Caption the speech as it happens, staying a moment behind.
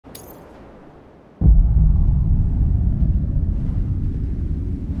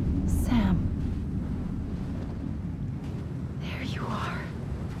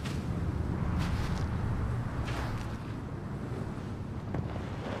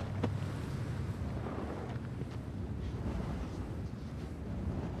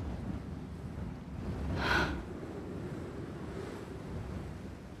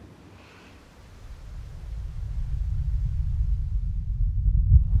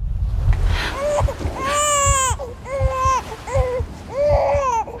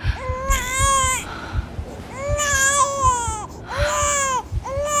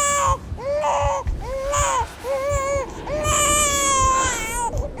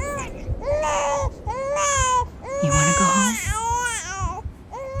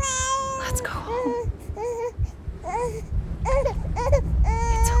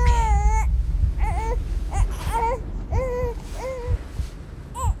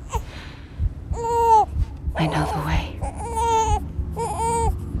I know the way.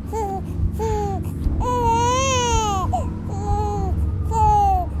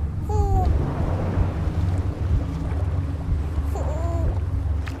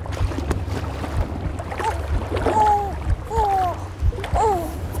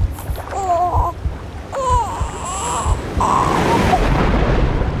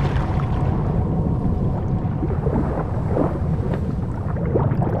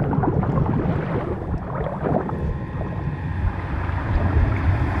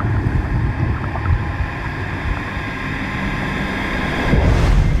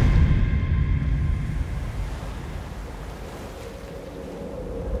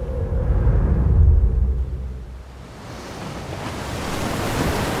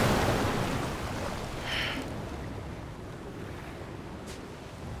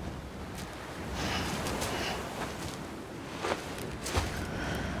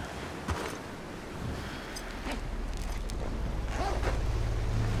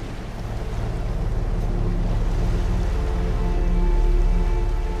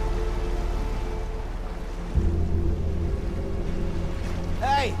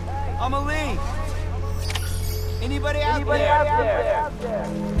 Amelie! Anybody out there?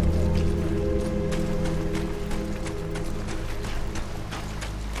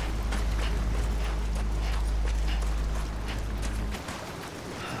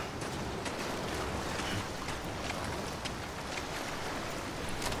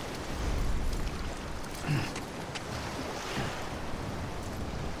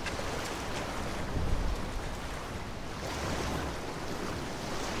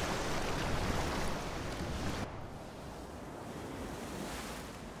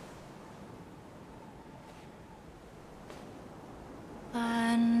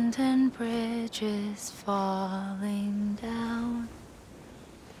 London Bridge is falling down,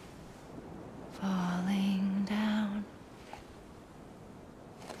 falling down,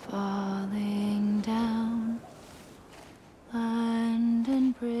 falling down.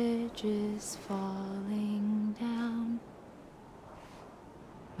 London Bridge is falling down,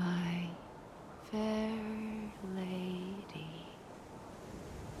 my fair lady.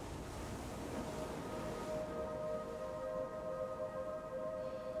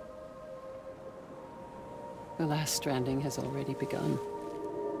 The last stranding has already begun.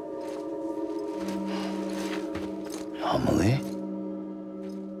 Amelie?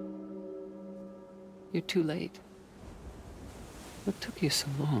 You're too late. What took you so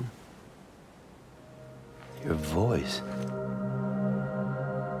long? Your voice.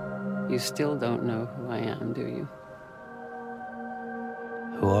 You still don't know who I am, do you?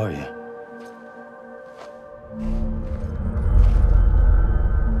 Who are you?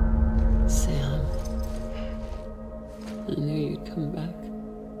 Sam. I knew you'd come back.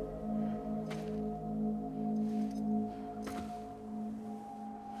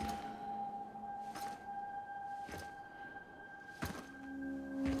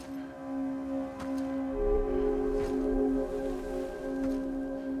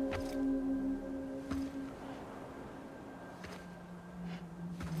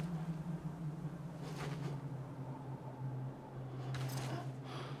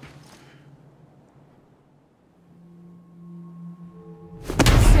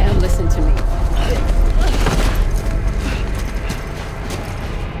 Listen to me.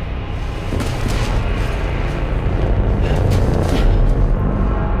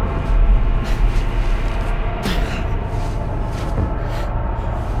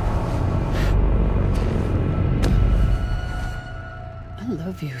 I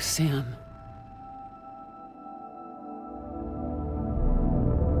love you, Sam.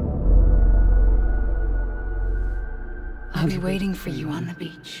 I'll be waiting for you on the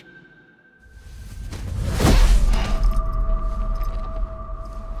beach.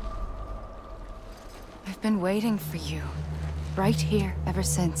 I've been waiting for you, right here, ever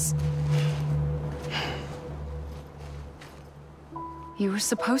since. You were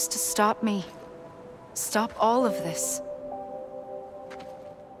supposed to stop me. Stop all of this.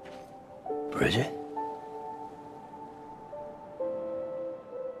 Bridget?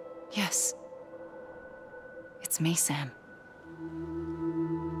 Yes. It's me, Sam.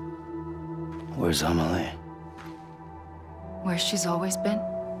 Where's Amelie? Where she's always been.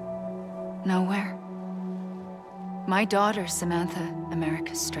 Nowhere. My daughter, Samantha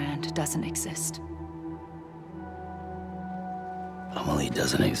America Strand, doesn't exist. Amelie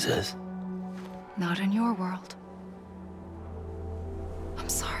doesn't exist? Not in your world. I'm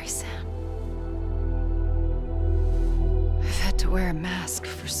sorry, Sam. I've had to wear a mask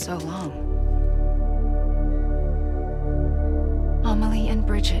for so long. Amelie and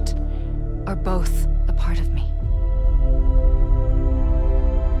Bridget are both a part of me.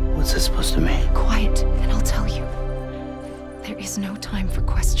 What's this supposed to mean? Quiet, and I'll tell you. There is no time for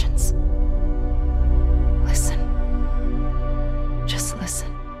questions. Listen. Just listen.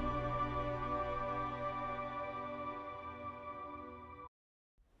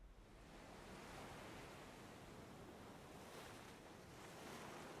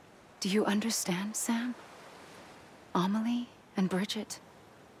 Do you understand, Sam? Amelie and Bridget,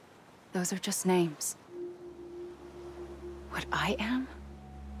 those are just names. What I am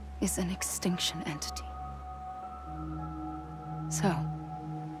is an extinction entity. So,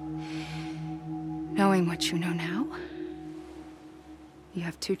 knowing what you know now, you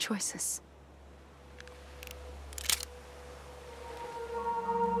have two choices.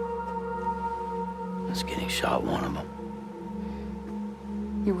 Just getting shot, one of them.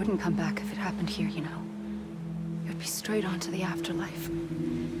 You wouldn't come back if it happened here, you know. You'd be straight on to the afterlife.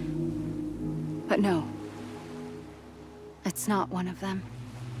 But no. It's not one of them.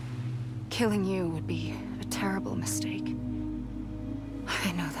 Killing you would be a terrible mistake.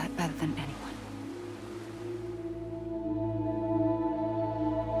 I know that better than anyone.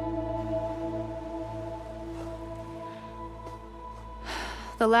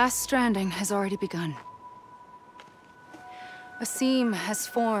 The last Stranding has already begun. A seam has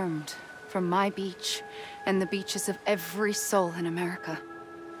formed from my beach and the beaches of every soul in America.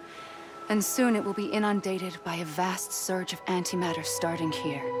 And soon it will be inundated by a vast surge of antimatter starting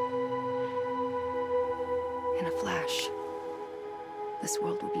here. In a flash, this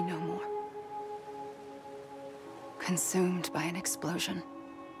world will be no more. Consumed by an explosion.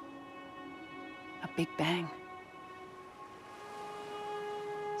 A big bang.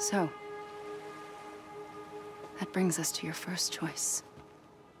 So, that brings us to your first choice.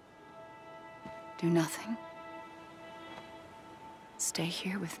 Do nothing. Stay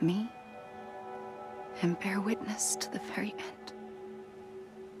here with me. And bear witness to the very end.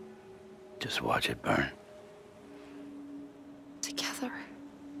 Just watch it burn. Together.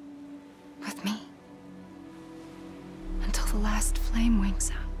 With me. Until the last flame winks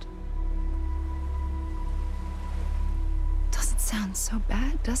out. Doesn't sound so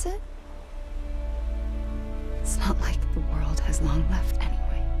bad, does it? It's not like the world has long left anyway.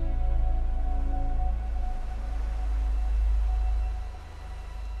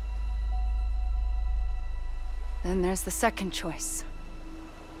 Then there's the second choice.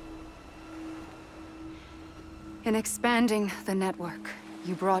 In expanding the network,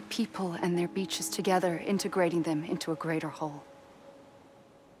 you brought people and their beaches together, integrating them into a greater whole.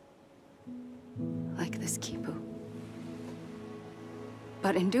 Like this Kipu.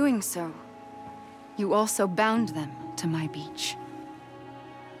 But in doing so, you also bound them to my beach.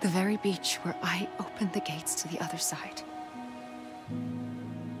 The very beach where I opened the gates to the other side.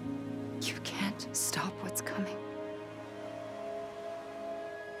 You can't stop what's coming.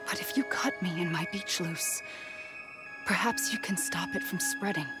 But if you cut me and my beach loose, perhaps you can stop it from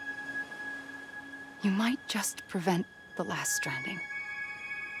spreading. You might just prevent the last Stranding.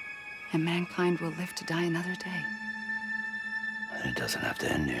 And mankind will live to die another day. And it doesn't have to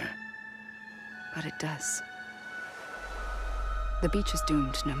end here. But it does. The beach is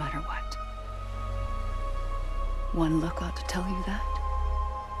doomed no matter what. One look ought to tell you that.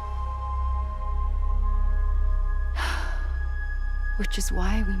 Which is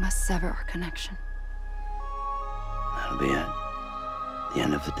why we must sever our connection. That'll be it. The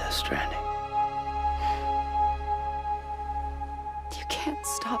end of the Death Stranding. You can't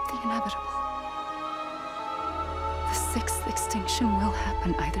stop the inevitable. The sixth extinction will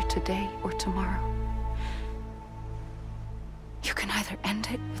happen either today or tomorrow. You can either end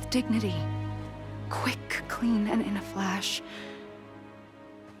it with dignity, quick, clean, and in a flash,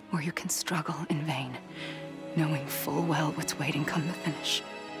 or you can struggle in vain, knowing full well what's waiting come the finish.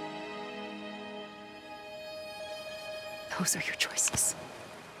 Those are your choices.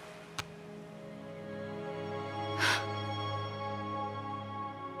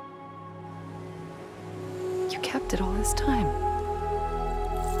 You kept it all this time.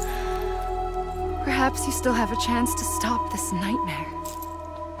 Perhaps you still have a chance to stop this nightmare.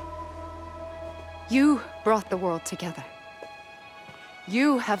 You brought the world together.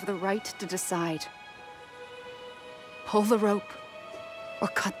 You have the right to decide. Pull the rope, or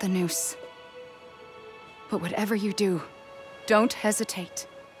cut the noose. But whatever you do, don't hesitate.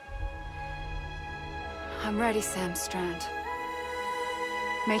 I'm ready, Sam Strand.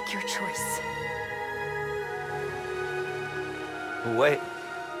 Make your choice. Wait.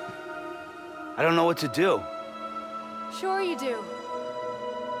 I don't know what to do. Sure you do.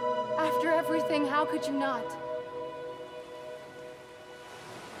 After everything, how could you not?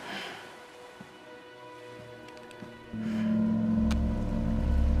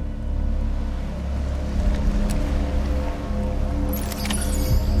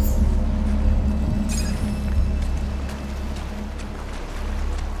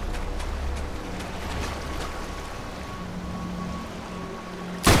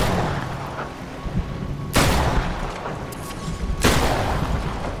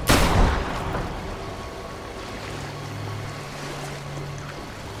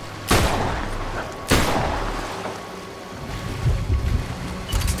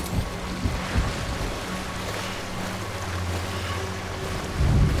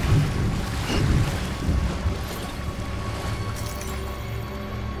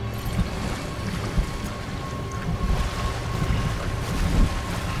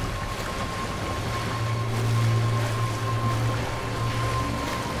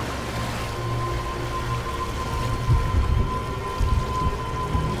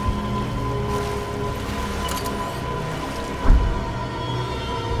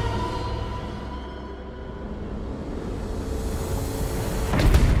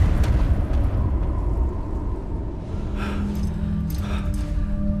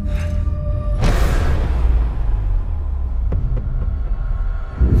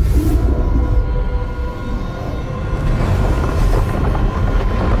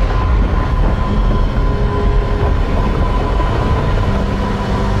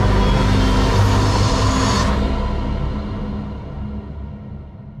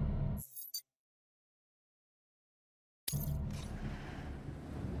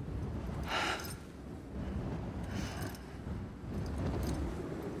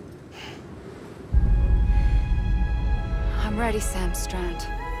 I'm ready, Sam Strand.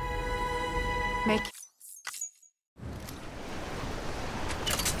 Make...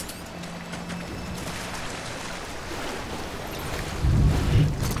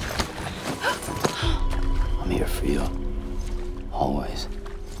 I'm here for you. Always.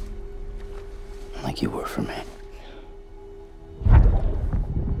 Like you were for me.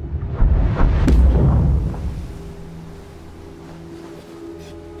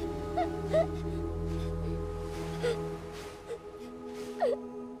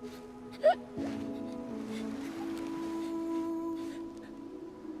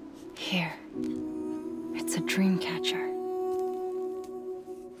 Here. It's a dream catcher.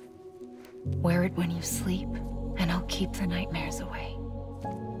 Wear it when you sleep, and I'll keep the nightmares away.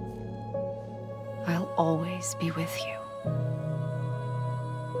 I'll always be with you.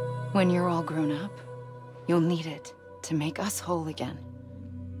 When you're all grown up, you'll need it to make us whole again.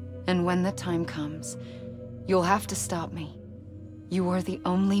 And when the time comes, you'll have to stop me. You are the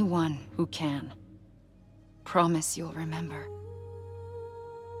only one who can. Promise you'll remember.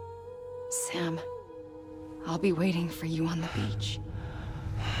 Sam, I'll be waiting for you on the beach.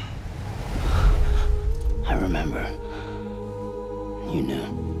 I remember. You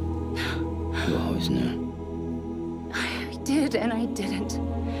knew. You always knew. I did and I didn't.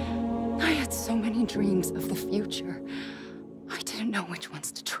 I had so many dreams of the future. I didn't know which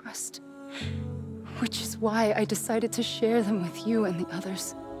ones to trust. Which is why I decided to share them with you and the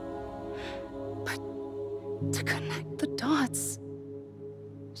others. But to connect the dots,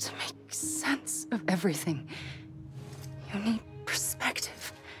 to make sense of everything, you need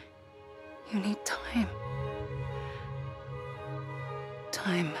perspective. You need time.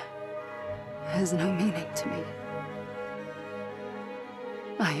 Time has no meaning to me.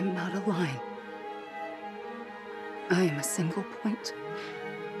 I am not a line. I am a single point.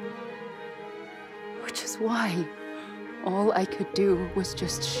 Which is why all I could do was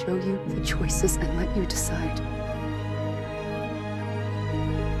just show you the choices and let you decide.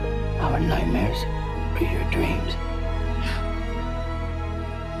 Our nightmares are your dreams.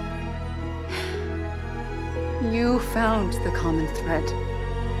 You found the common thread,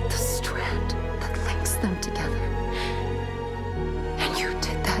 the strand that links them together. And you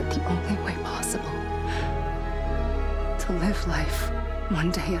did that the only way possible. To live life one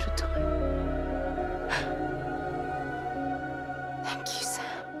day at a time. Thank you,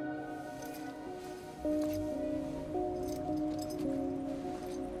 Sam.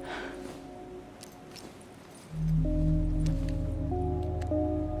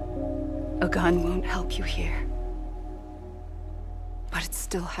 A gun won't help you here. But it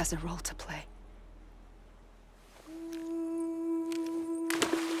still has a role to play.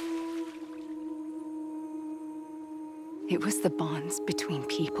 It was the bonds between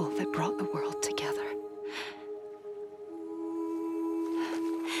people that brought the world together.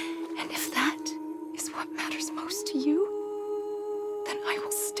 And if that is what matters most to you, then I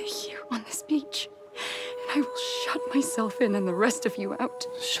will stay here on this beach. And I will shut myself in and the rest of you out.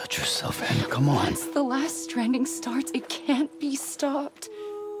 Shut yourself in, come on. Once the last stranding starts, it can't be stopped.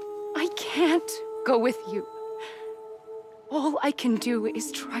 I can't go with you. All I can do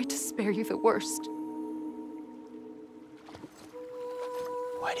is try to spare you the worst.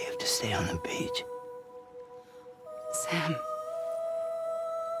 Why do you have to stay on the beach? Sam,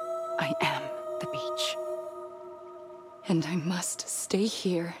 I am the beach. And I must stay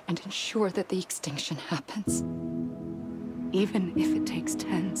here and ensure that the extinction happens. Even if it takes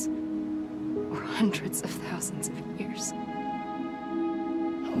tens or hundreds of thousands of years.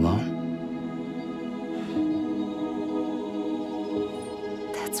 Alone?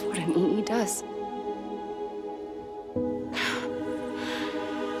 That's what an EE does.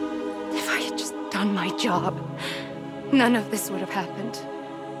 If I had just done my job, none of this would have happened.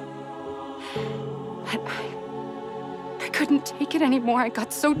 But I couldn't take it anymore. I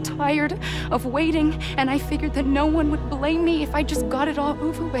got so tired of waiting, and I figured that no one would blame me if I just got it all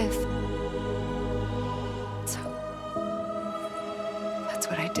over with. So, that's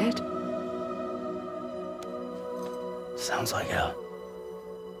what I did. Sounds like hell.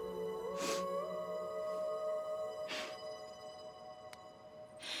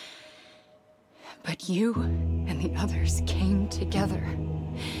 But you and the others came together,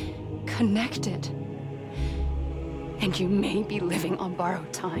 connected. And you may be living on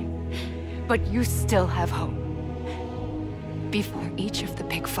borrowed time, but you still have hope. Before each of the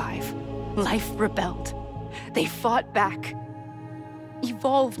Big Five, life rebelled. They fought back,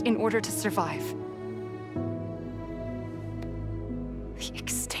 evolved in order to survive. The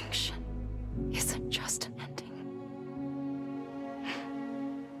extinction isn't just an ending.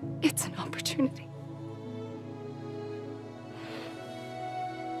 It's an opportunity.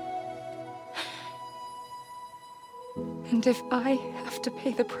 And if I have to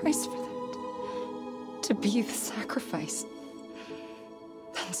pay the price for that, to be the sacrifice,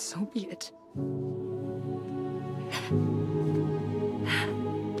 then so be it.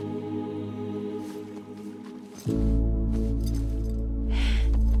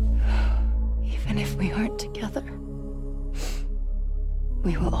 Even if we aren't together,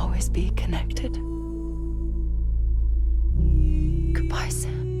 we will always be connected. Goodbye,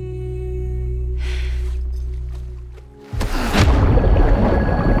 Sam.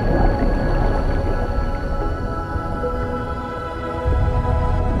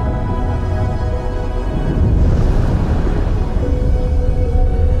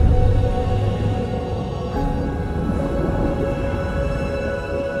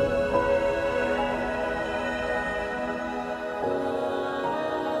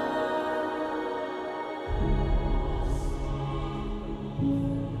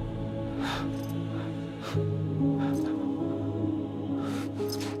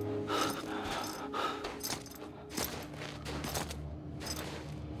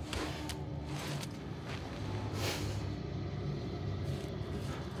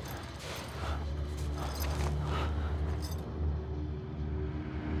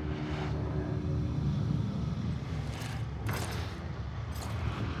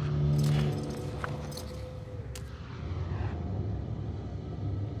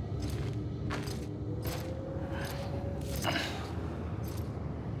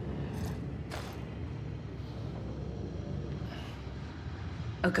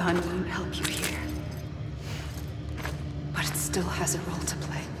 A gun won't help you here, but it still has a role to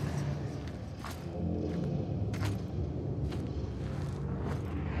play.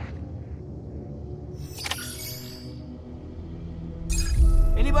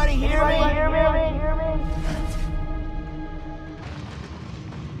 Anybody hear me?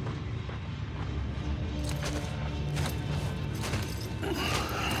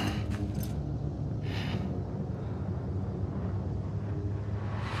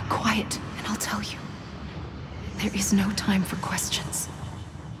 Quiet, and I'll tell you. There is no time for questions.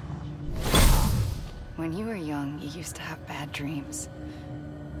 When you were young, you used to have bad dreams.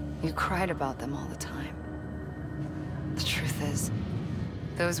 You cried about them all the time. The truth is,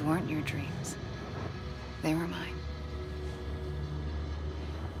 those weren't your dreams. They were mine.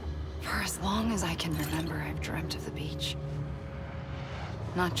 For as long as I can remember, I've dreamt of the beach.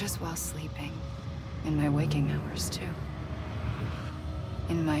 Not just while sleeping, in my waking hours too.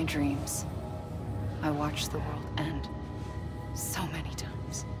 In my dreams, I watched the world end so many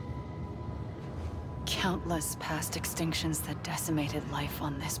times. Countless past extinctions that decimated life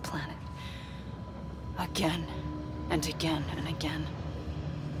on this planet. Again and again and again.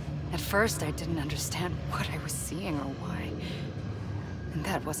 At first, I didn't understand what I was seeing or why. And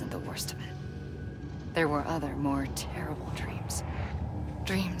that wasn't the worst of it. There were other, more terrible dreams.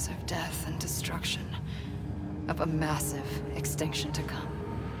 Dreams of death and destruction. Of a massive extinction to come.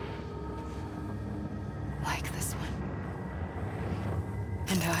 Like this one.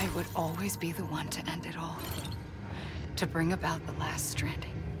 And I would always be the one to end it all. To bring about the last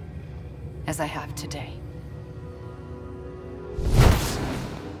stranding. As I have today.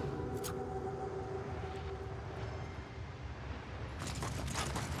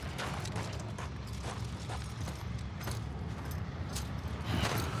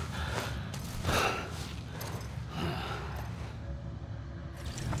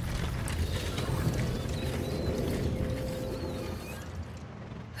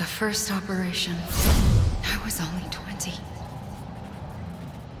 The first operation, I was only 20.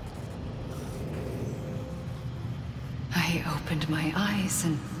 I opened my eyes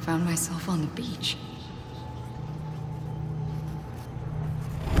and found myself on the beach.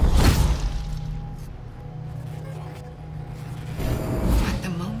 But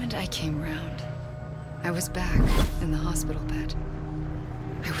the moment I came round, I was back in the hospital bed.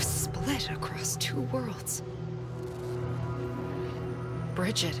 I was split across two worlds.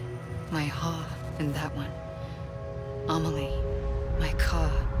 Bridget, my Ha in that one. Amelie, my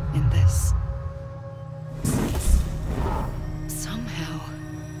Ka in this. Somehow,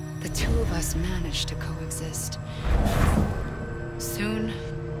 the two of us managed to coexist. Soon,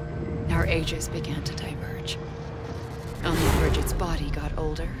 our ages began to diverge. Only Bridget's body got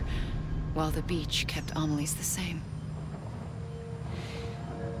older, while the beach kept Amelie's the same.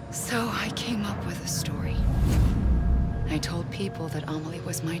 So I came up with a story. I told people that Amelie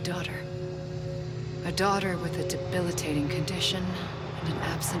was my daughter. A daughter with a debilitating condition and an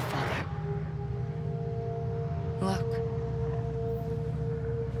absent father. Look.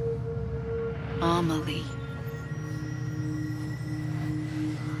 Amelie.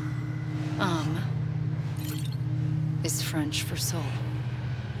 Is French for soul.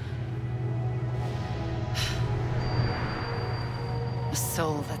 A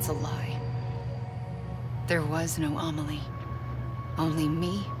soul that's a lie. There was no Amelie. Only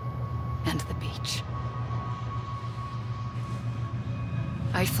me and the beach.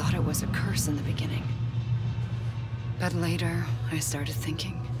 I thought it was a curse in the beginning. But later, I started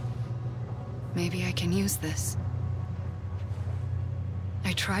thinking, maybe I can use this.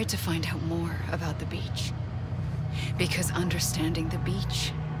 I tried to find out more about the beach, because understanding the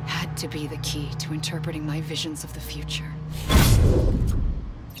beach had to be the key to interpreting my visions of the future.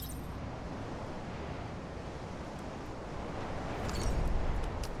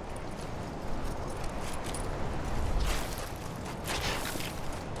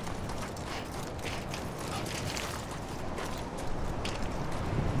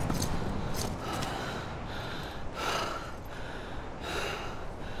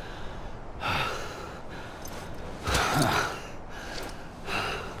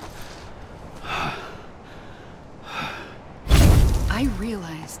 I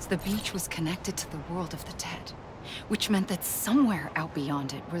realized the beach was connected to the world of the dead, which meant that somewhere out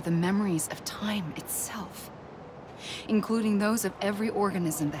beyond it were the memories of time itself, including those of every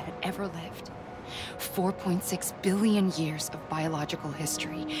organism that had ever lived. 4.6 billion years of biological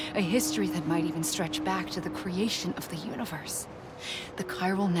history, a history that might even stretch back to the creation of the universe. The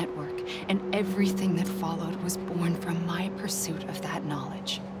chiral network and everything that followed was born from my pursuit of that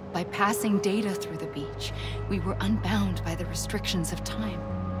knowledge. By passing data through the beach, we were unbound by the restrictions of time.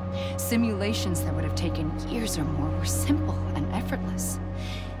 Simulations that would have taken years or more were simple and effortless.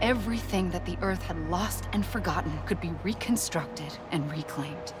 Everything that the Earth had lost and forgotten could be reconstructed and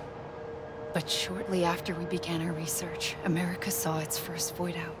reclaimed. But shortly after we began our research, America saw its first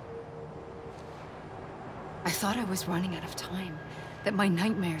void out. I thought I was running out of time, that my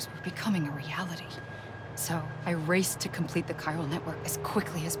nightmares were becoming a reality. So I raced to complete the chiral network as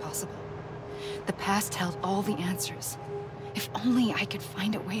quickly as possible. The past held all the answers. If only I could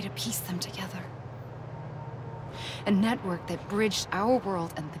find a way to piece them together. A network that bridged our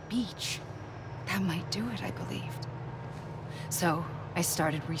world and the beach. That might do it, I believed. So I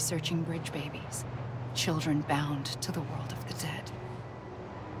started researching bridge babies, children bound to the world of the dead.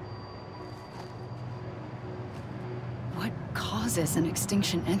 What causes an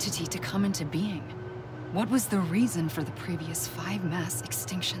extinction entity to come into being? What was the reason for the previous 5 mass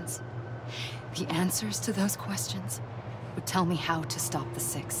extinctions? The answers to those questions would tell me how to stop the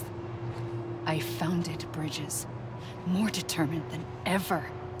 6th. I founded bridges, more determined than ever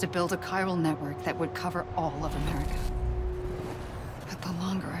to build a chiral network that would cover all of America. But the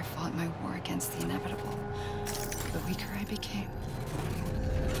longer I fought my war against the inevitable, the weaker I became.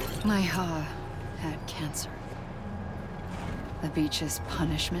 My Ha had cancer. The beach's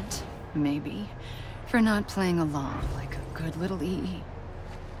punishment, maybe, for not playing along like a good little EE.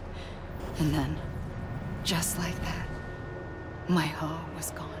 And then, just like that, my Ha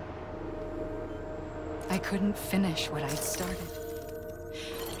was gone. I couldn't finish what I'd started.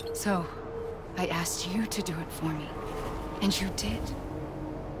 So, I asked you to do it for me, and you did.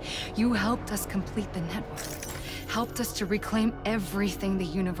 You helped us complete the network, helped us to reclaim everything the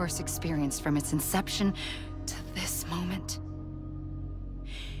universe experienced from its inception to this moment.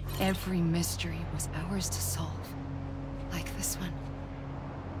 Every mystery was ours to solve, like this one.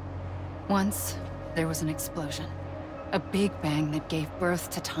 Once, there was an explosion. A big bang that gave birth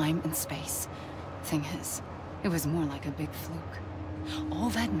to time and space. Thing is, it was more like a big fluke. All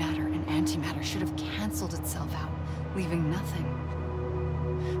that matter and antimatter should have canceled itself out, leaving nothing.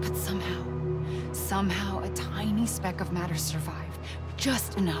 But somehow a tiny speck of matter survived.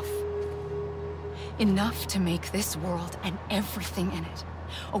 Just enough. Enough to make this world and everything in it.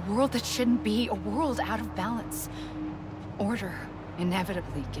 A world that shouldn't be, a world out of balance. Order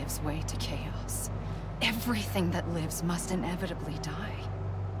inevitably gives way to chaos. Everything that lives must inevitably die.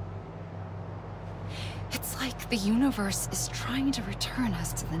 It's like the universe is trying to return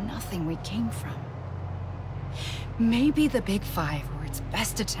us to the nothing we came from. Maybe the Big Five were its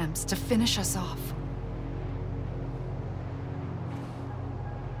best attempts to finish us off.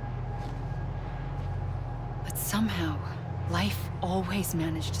 But somehow, life always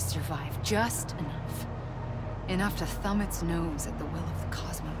managed to survive just enough. Enough to thumb its nose at the will of the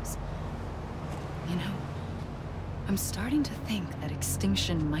cosmos. You know, I'm starting to think that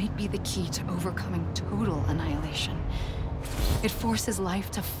extinction might be the key to overcoming total annihilation. It forces life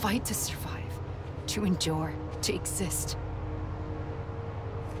to fight to survive, to endure, to exist.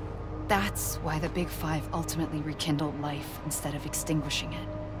 That's why the Big Five ultimately rekindled life instead of extinguishing it.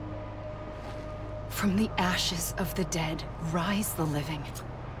 From the ashes of the dead, rise the living.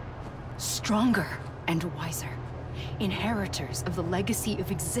 Stronger and wiser. inheritors of the legacy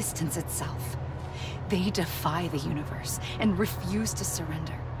of existence itself. They defy the universe and refuse to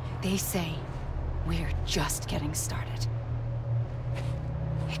surrender. They say, we're just getting started.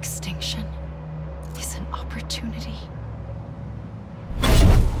 Extinction is an opportunity.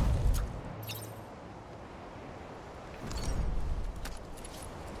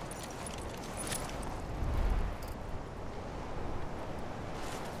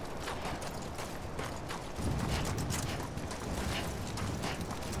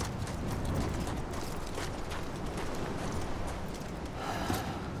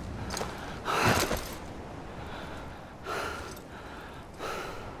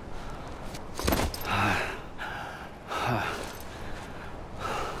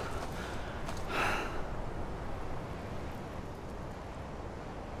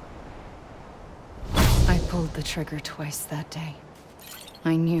 Pulled the trigger twice that day.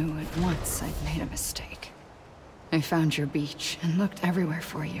 I knew at once I'd made a mistake. I found your beach and looked everywhere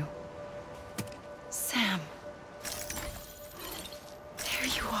for you. Sam. There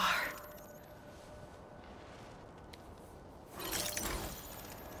you are.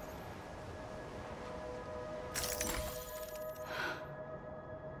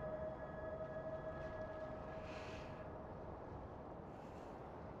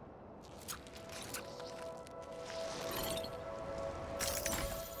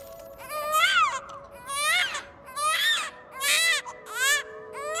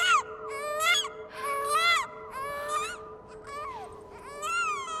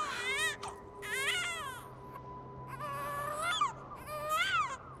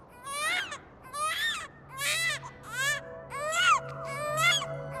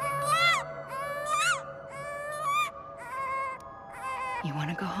 You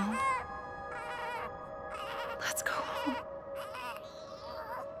want to go home? Let's go home.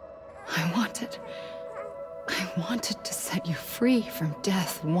 I wanted to set you free from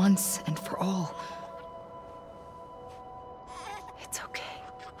death once and for all. It's okay.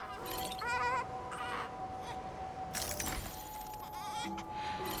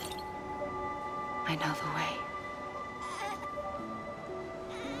 I know the way.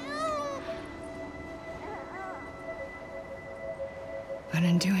 But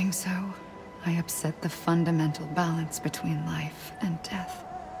in doing so, I upset the fundamental balance between life and death.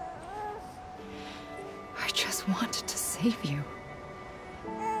 I just wanted to save you.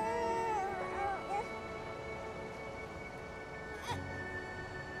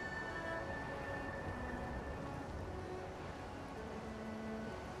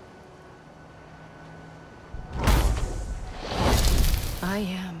 I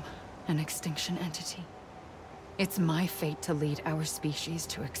am an extinction entity. It's my fate to lead our species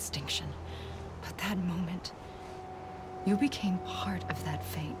to extinction. But that moment, you became part of that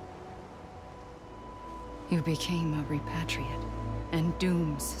fate. You became a repatriate, and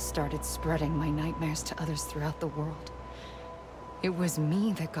dooms started spreading my nightmares to others throughout the world. It was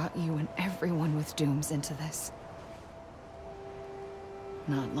me that got you and everyone with dooms into this.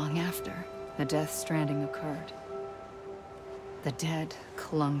 Not long after, the death stranding occurred. The dead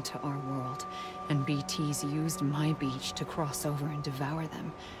clung to our world, and BTs used my beach to cross over and devour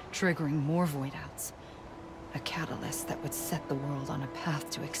them, triggering more void outs. A catalyst that would set the world on a path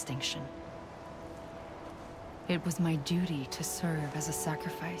to extinction. It was my duty to serve as a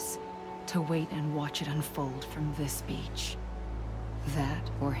sacrifice, to wait and watch it unfold from this beach. That,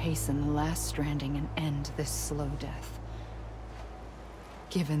 or hasten the last stranding and end this slow death.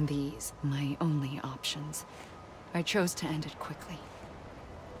 Given these, my only options, I chose to end it quickly.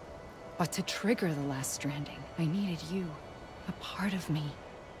 But to trigger the last stranding, I needed you, a part of me.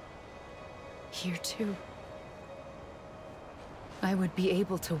 Here too. I would be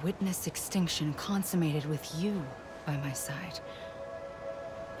able to witness extinction consummated with you by my side.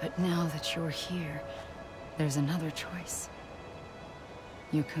 But now that you're here, there's another choice.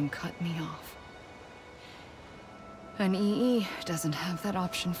 You can cut me off. An EE doesn't have that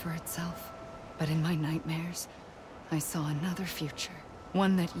option for itself. But in my nightmares, I saw another future.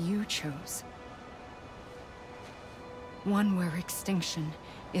 One that you chose. One where extinction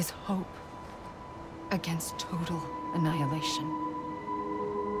is hope against total annihilation.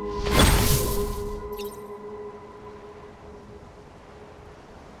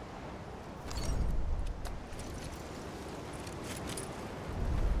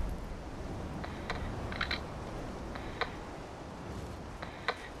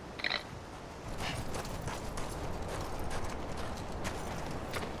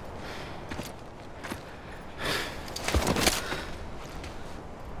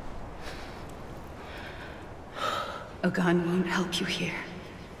 A gun won't help you here.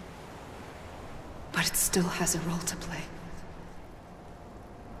 But But it still has a role to play.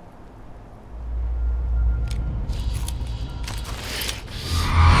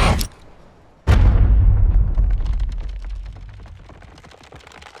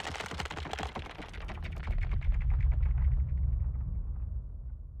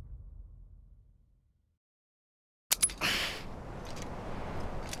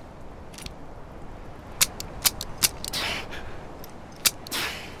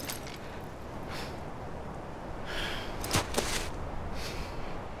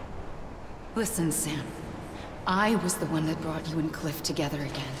 Listen, Sam. I was the one that brought you and Cliff together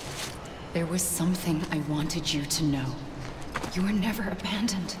again. There was something I wanted you to know. You were never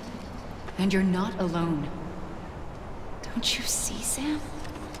abandoned. And you're not alone. Don't you see, Sam?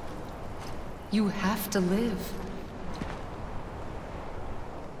 You have to live.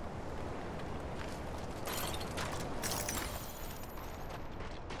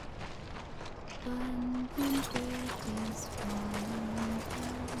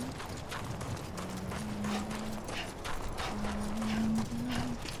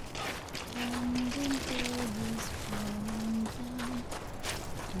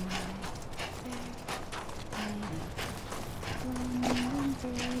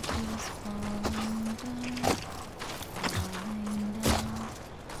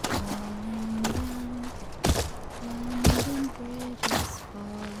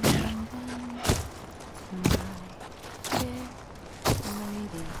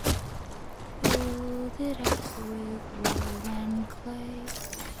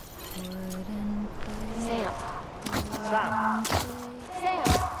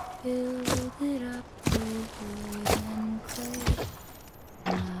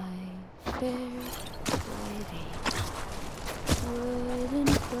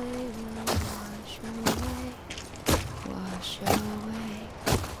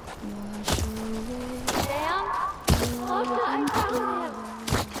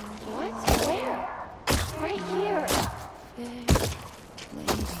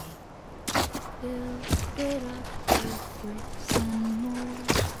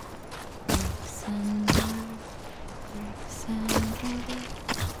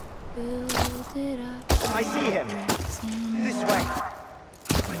 I see him. This way.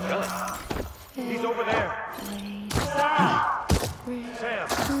 He's over there. Sam.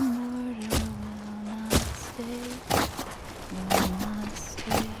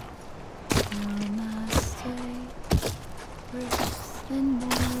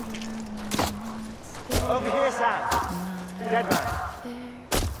 Over here, Sam. Dead man.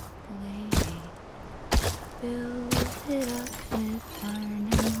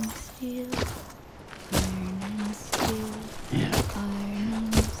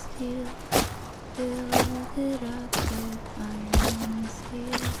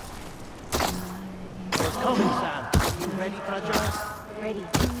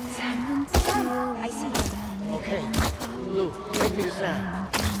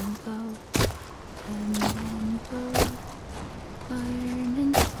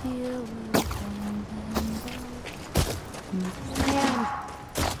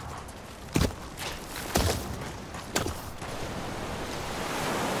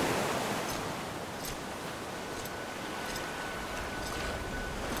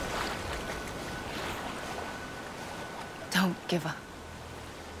 Don't give up.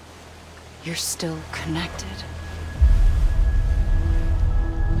 You're still connected.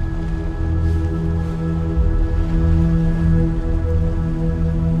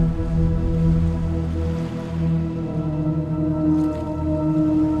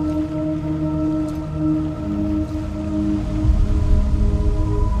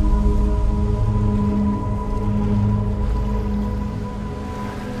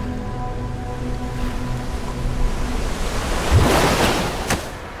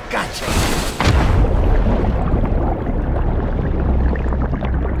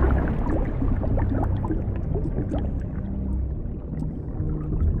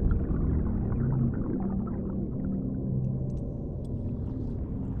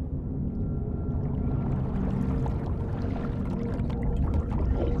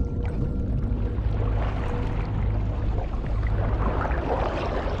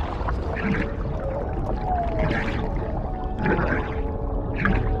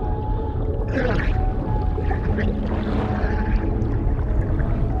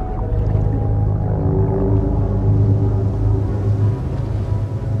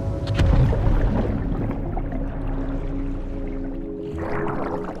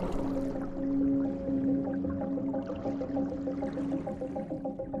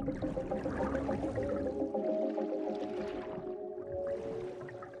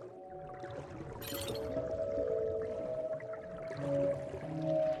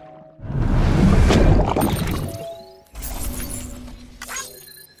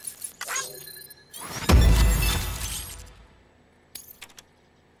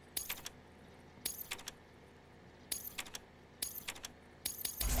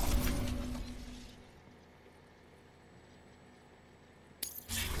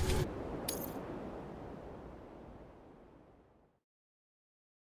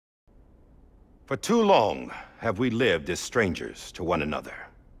 For too long have we lived as strangers to one another,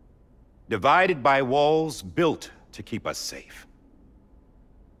 divided by walls built to keep us safe.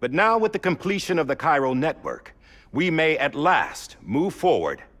 But now, with the completion of the Chiral network, we may at last move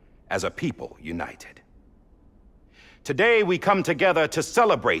forward as a people united. Today, we come together to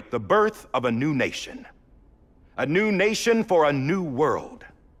celebrate the birth of a new nation. A new nation for a new world.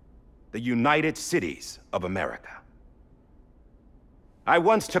 The United Cities of America. I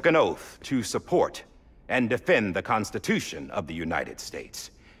once took an oath to support and defend the Constitution of the United States.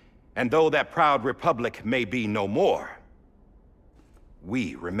 And though that proud republic may be no more,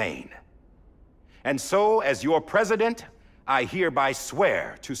 we remain. And so, as your president, I hereby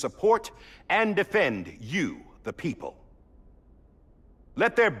swear to support and defend you, the people.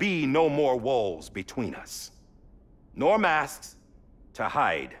 Let there be no more walls between us, nor masks to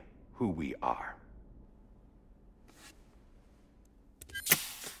hide who we are.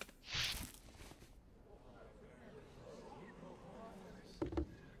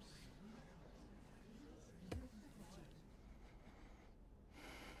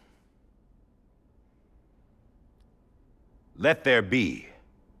 Let there be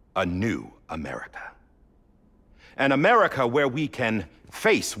a new America. An America where we can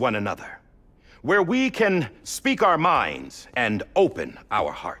face one another, where we can speak our minds and open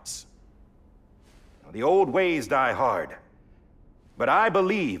our hearts. Now, the old ways die hard, but I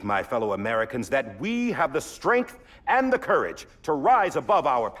believe, my fellow Americans, that we have the strength and the courage to rise above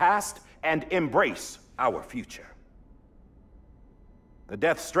our past and embrace our future. The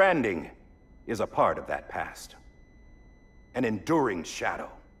Death Stranding is a part of that past. An enduring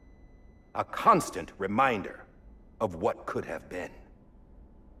shadow, a constant reminder of what could have been.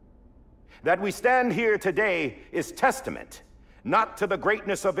 That we stand here today is testament, not to the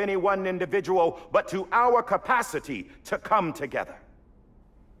greatness of any one individual, but to our capacity to come together,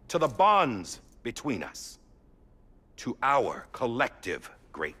 to the bonds between us, to our collective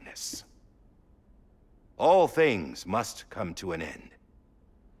greatness. All things must come to an end,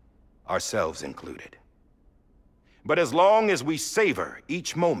 ourselves included. But as long as we savor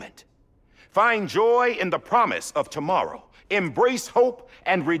each moment, find joy in the promise of tomorrow, embrace hope,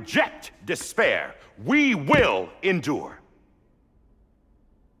 and reject despair, we will endure.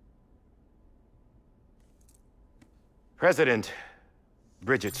 President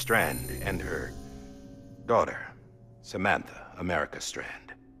Bridget Strand and her daughter, Samantha America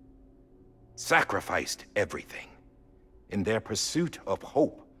Strand, sacrificed everything in their pursuit of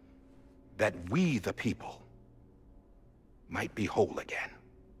hope that we, the people, might be whole again.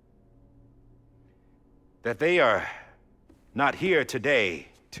 That they are not here today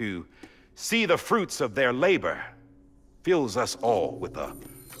to see the fruits of their labor fills us all with a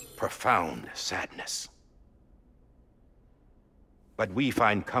profound sadness. But we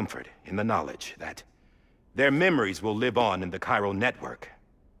find comfort in the knowledge that their memories will live on in the Chiral network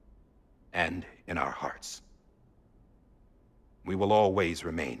and in our hearts. We will always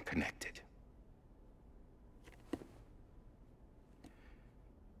remain connected.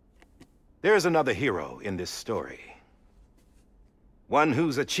 There's another hero in this story. One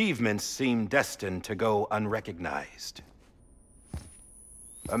whose achievements seem destined to go unrecognized.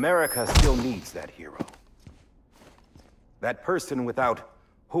 America still needs that hero. That person without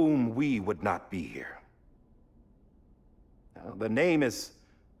whom we would not be here. Now, the name is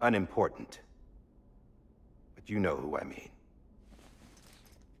unimportant, but you know who I mean.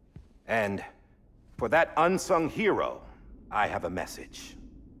 And for that unsung hero, I have a message.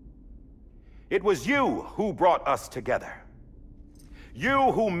 It was you who brought us together.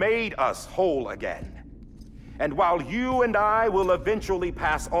 You who made us whole again. And while you and I will eventually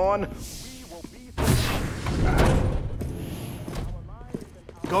pass on, we will be...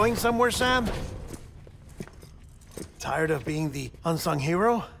 Going somewhere, Sam? Tired of being the unsung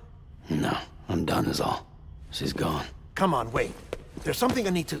hero? No, I'm done is all. She's gone. Come on, wait. There's something I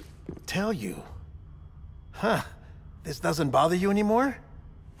need to tell you. Huh. This doesn't bother you anymore?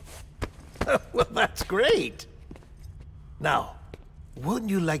 Well, that's great. Now,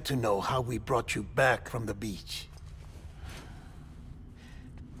 wouldn't you like to know how we brought you back from the beach?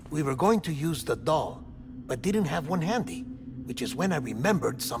 We were going to use the doll, but didn't have one handy, which is when I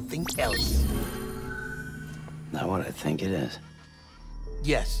remembered something else. Not what I think it is.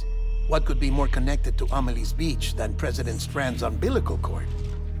 Yes. What could be more connected to Amelie's beach than President Strand's umbilical cord?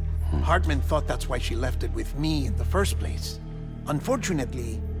 Hartman thought that's why she left it with me in the first place.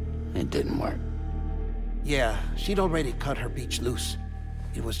 Unfortunately... It didn't work. Yeah, she'd already cut her beach loose.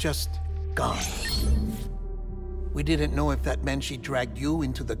 It was just gone. We didn't know if that meant she dragged you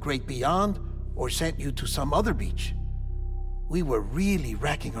into the great beyond or sent you to some other beach. We were really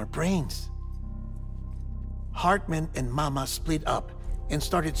racking our brains. Hartman and Mama split up and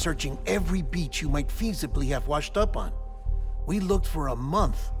started searching every beach you might feasibly have washed up on. We looked for a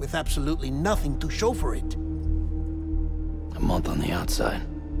month with absolutely nothing to show for it. A month on the outside.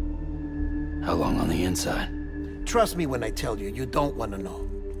 How long on the inside? Trust me when I tell you, you don't want to know.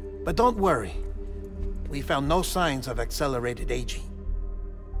 But don't worry. We found no signs of accelerated aging.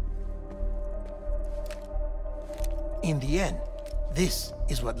 In the end, this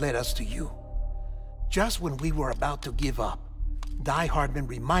is what led us to you. Just when we were about to give up, Die Hardman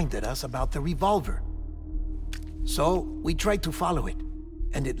reminded us about the revolver. So, we tried to follow it,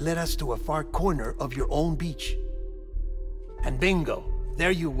 and it led us to a far corner of your own beach. And bingo,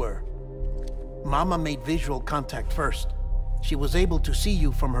 there you were. Mama made visual contact first. She was able to see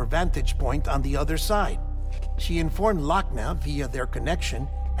you from her vantage point on the other side. She informed Lochna via their connection,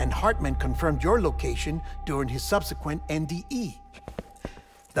 and Hartman confirmed your location during his subsequent NDE.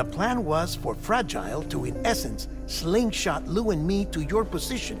 The plan was for Fragile to, in essence, slingshot Lou and me to your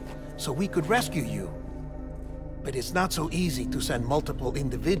position so we could rescue you. But it's not so easy to send multiple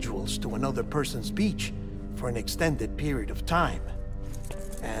individuals to another person's beach for an extended period of time.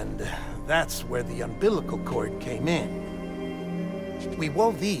 And that's where the umbilical cord came in. We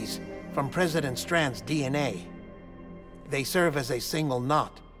wove these from President Strand's DNA. They serve as a single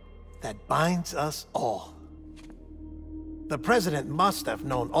knot that binds us all. The President must have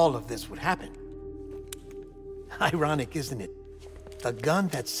known all of this would happen. Ironic, isn't it? The gun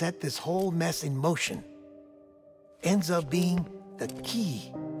that set this whole mess in motion ends up being the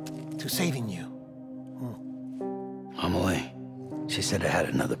key to saving you. Amelie, she said it had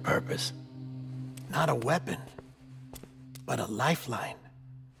another purpose. Not a weapon, but a lifeline.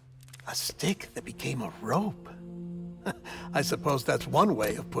 A stick that became a rope. I suppose that's one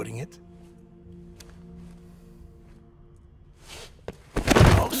way of putting it.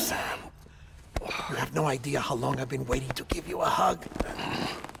 Oh, Sam. You have no idea how long I've been waiting to give you a hug.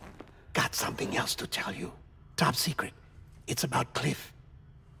 Got something else to tell you. Top secret. It's about Cliff.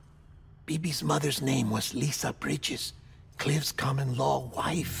 Bibi's mother's name was Lisa Bridges, Cliff's common-law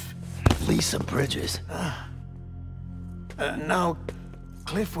wife. Lisa Bridges? Now,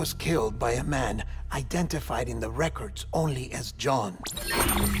 Cliff was killed by a man identified in the records only as John.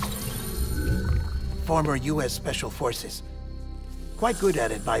 Former U.S. Special Forces. Quite good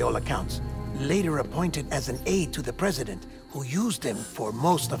at it by all accounts. Later appointed as an aide to the president, who used him for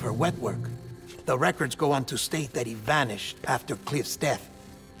most of her wet work. The records go on to state that he vanished after Cliff's death.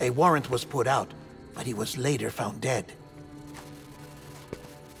 A warrant was put out, but he was later found dead.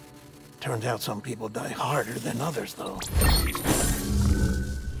 Turns out some people die harder than others, though.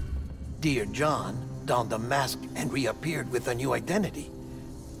 Dear John donned a mask and reappeared with a new identity.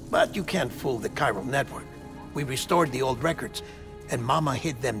 But you can't fool the chiral network. We restored the old records, and Mama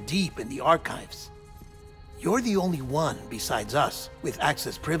hid them deep in the archives. You're the only one besides us with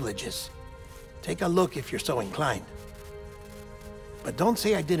access privileges. Take a look if you're so inclined. But don't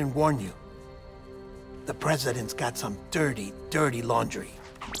say I didn't warn you. The President's got some dirty, dirty laundry.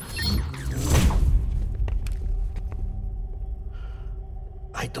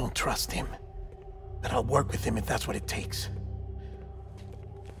 I don't trust him, but I'll work with him if that's what it takes.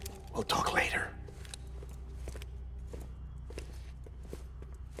 We'll talk later.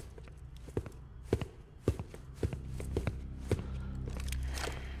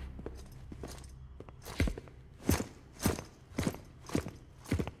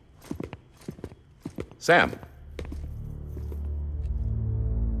 Sam.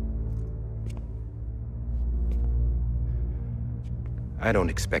 I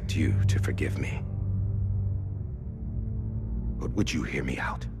don't expect you to forgive me. But would you hear me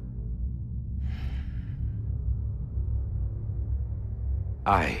out?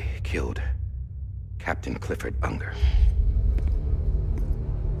 I killed Captain Clifford Unger.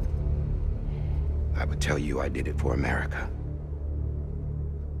 I would tell you I did it for America.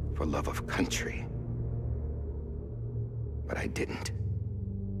 For love of country. But I didn't.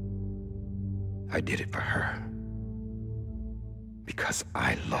 I did it for her. Because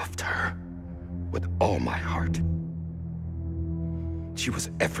I loved her with all my heart. She was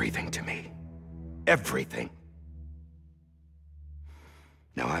everything to me. Everything.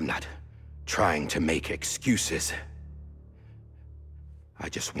 Now, I'm not trying to make excuses. I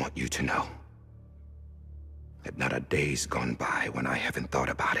just want you to know that not a day's gone by when I haven't thought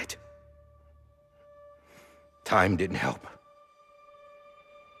about it. Time didn't help.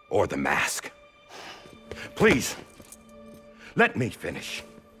 Or the mask. Please, let me finish.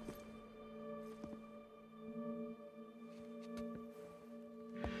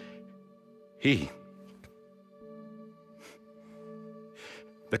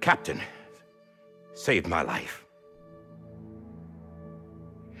 The captain saved my life.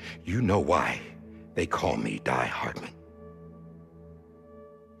 You know why they call me Die Hardman.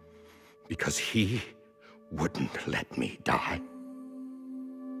 Because he wouldn't let me die.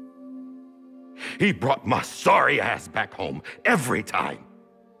 He brought my sorry ass back home every time.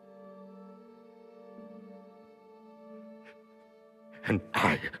 And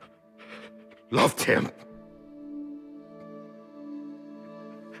I loved him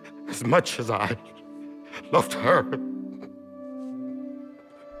as much as I loved her.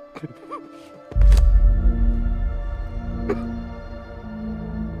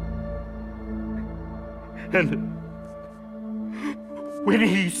 And when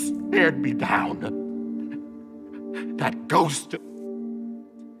he stared me down, that ghost,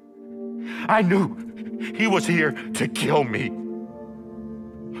 I knew he was here to kill me,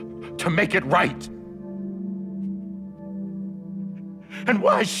 to make it right. And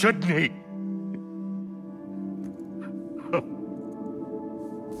why shouldn't he?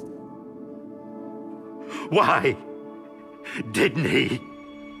 Why didn't he?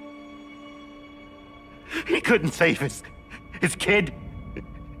 He couldn't save his kid,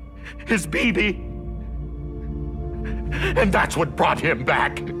 his baby. And that's what brought him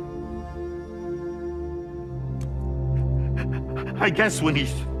back. I guess when he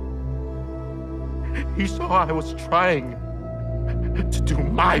saw I was trying to do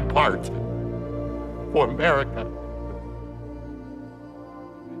my part for America,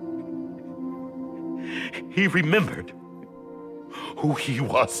 he remembered who he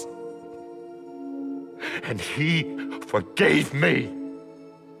was. And he forgave me.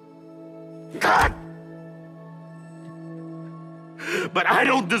 God! But I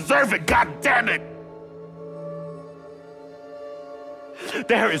don't deserve it, God damn it!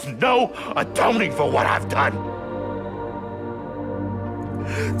 There is no atoning for what I've done.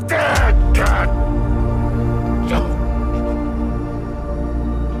 God!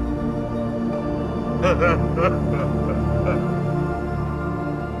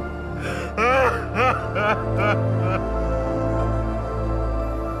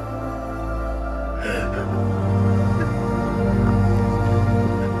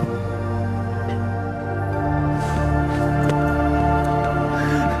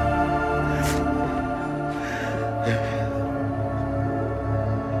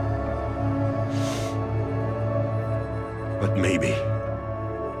 But maybe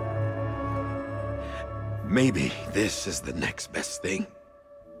this is the next best thing.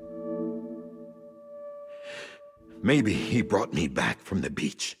 Maybe he brought me back from the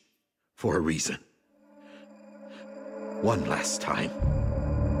beach for a reason. One last time.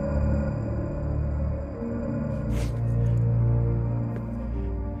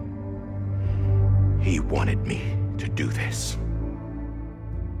 He wanted me to do this.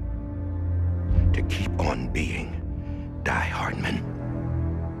 To keep on being Die Hardman.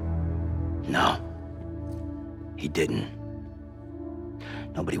 No. He didn't.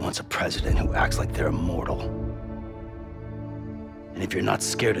 Nobody wants a president who acts like they're immortal. And if you're not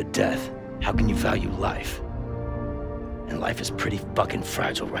scared of death, how can you value life? And life is pretty fucking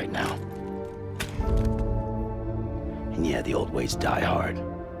fragile right now. And yeah, the old ways die hard.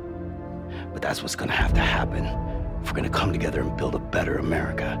 But that's what's gonna have to happen if we're gonna come together and build a better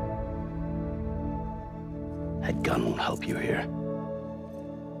America. That gun won't help you here.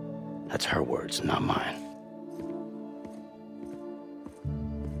 That's her words, not mine.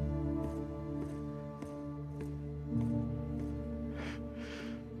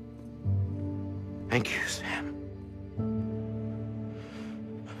 Thank you, Sam.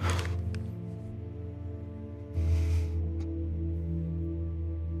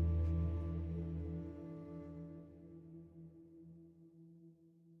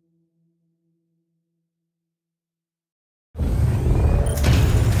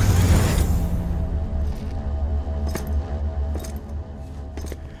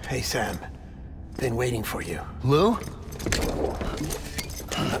 Hey, Sam. Been waiting for you. Lou?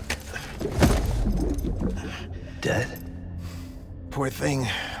 Dead? Poor thing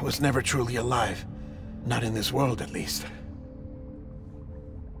was never truly alive. Not in this world, at least.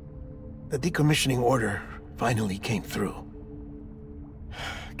 The decommissioning order finally came through.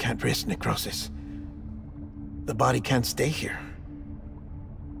 Can't risk necrosis. The body can't stay here.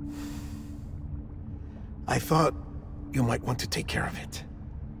 I thought you might want to take care of it.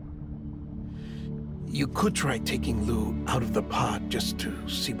 You could try taking Lou out of the pod just to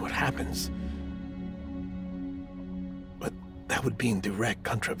see what happens. But that would be in direct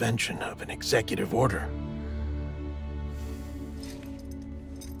contravention of an executive order.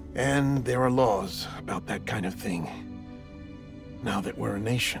 And there are laws about that kind of thing, now that we're a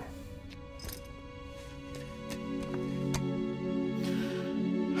nation.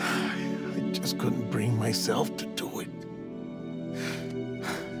 just couldn't bring myself to do it.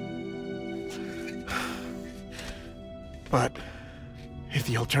 But if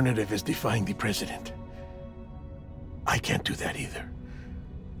the alternative is defying the president, I can't do that either.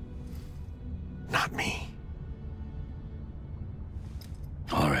 Not me.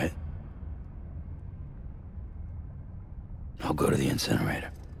 All right. I'll go to the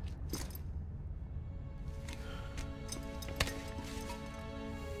incinerator.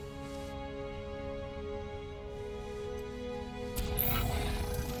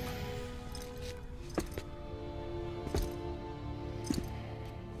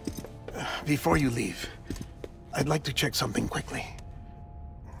 Before you leave, I'd like to check something quickly.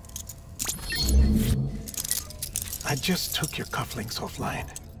 I just took your cufflinks offline.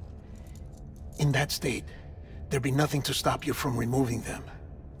 In that state, there'd be nothing to stop you from removing them.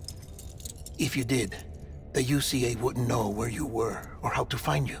 If you did, the UCA wouldn't know where you were or how to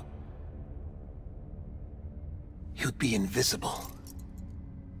find you. You'd be invisible.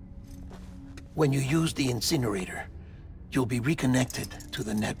 When you use the incinerator, you'll be reconnected to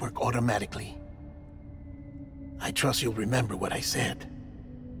the network automatically. I trust you'll remember what I said.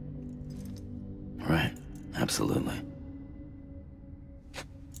 Right. Absolutely.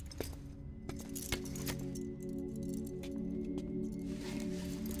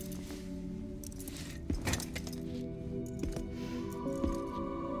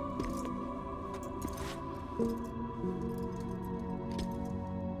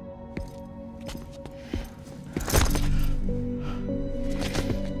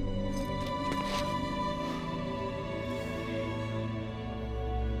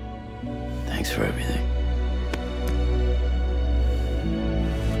 Thanks for everything.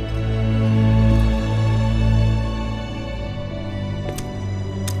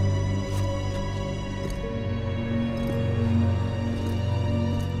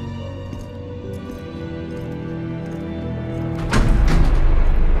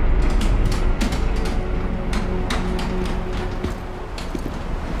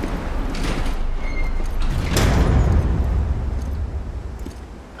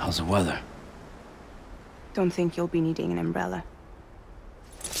 How's the weather? Don't think you'll be needing an umbrella.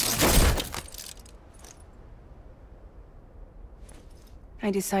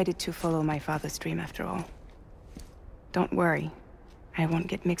 I decided to follow my father's dream after all. Don't worry, I won't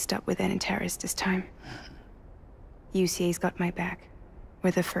get mixed up with any terrorists this time. UCA's got my back.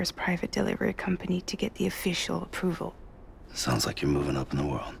 We're the first private delivery company to get the official approval. Sounds like you're moving up in the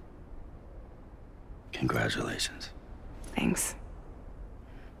world. Congratulations. Thanks.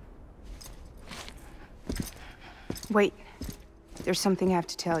 Wait, there's something I have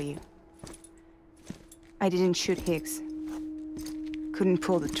to tell you. I didn't shoot Higgs. Couldn't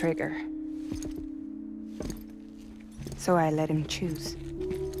pull the trigger. So I let him choose.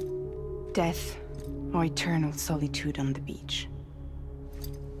 Death or eternal solitude on the beach.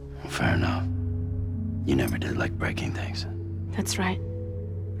 Fair enough. You never did like breaking things. That's right.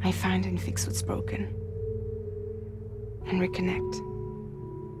 I find and fix what's broken. And reconnect.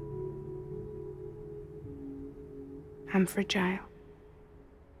 I'm fragile.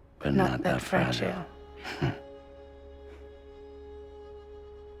 But not that fragile.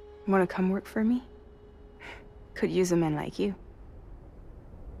 Wanna come work for me? Could use a man like you.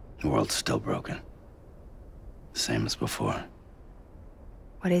 The world's still broken. Same as before.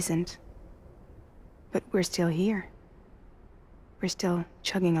 What isn't? But we're still here. We're still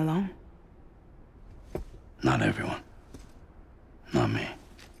chugging along. Not everyone. Not me.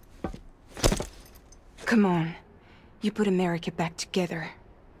 Come on. You put America back together,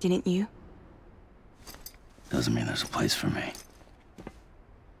 didn't you? Doesn't mean there's a place for me.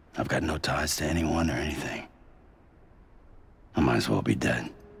 I've got no ties to anyone or anything. I might as well be dead.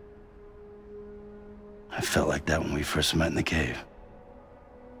 I felt like that when we first met in the cave.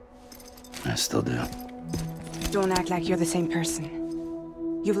 I still do. Don't act like you're the same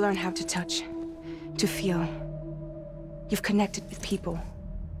person. You've learned how to touch, to feel. You've connected with people.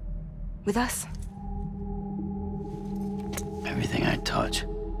 With us. Everything I touch,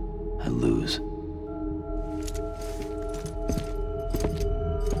 I lose.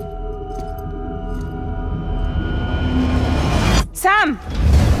 Sam!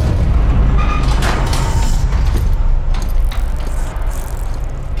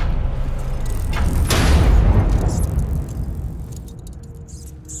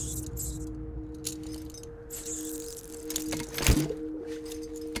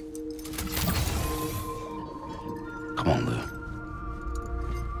 Come on, Lou.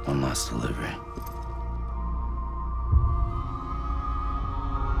 One last delivery.